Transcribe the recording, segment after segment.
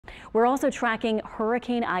We're also tracking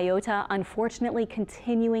Hurricane Iota, unfortunately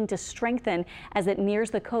continuing to strengthen as it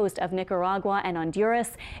nears the coast of Nicaragua and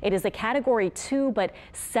Honduras. It is a Category 2, but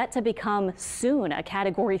set to become soon a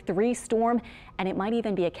Category 3 storm, and it might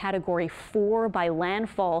even be a Category 4 by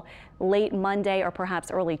landfall late Monday or perhaps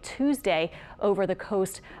early Tuesday over the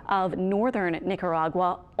coast of northern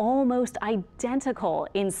Nicaragua. Almost identical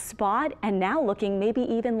in spot and now looking maybe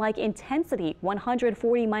even like intensity,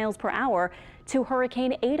 140 miles per hour to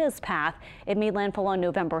Hurricane Ida's path. It made landfall on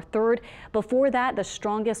November 3rd. Before that, the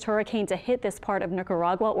strongest hurricane to hit this part of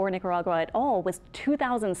Nicaragua or Nicaragua at all was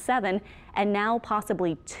 2007, and now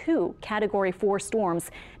possibly 2 Category 4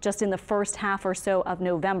 storms just in the first half or so of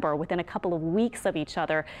November, within a couple of weeks of each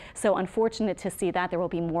other. So unfortunate to see that. There will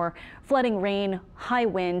be more flooding, rain, high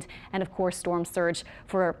wind, and of course storm surge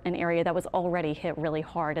for an area that was already hit really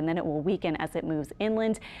hard, and then it will weaken as it moves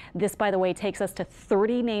inland. This, by the way, takes us to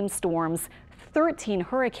 30 named storms, 13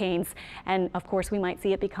 hurricanes, and of course we might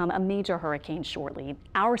see it become a major hurricane shortly.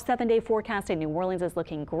 Our 7-day forecast in New Orleans is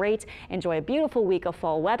looking great. Enjoy a beautiful week of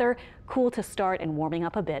fall weather, cool to start and warming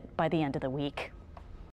up a bit by the end of the week.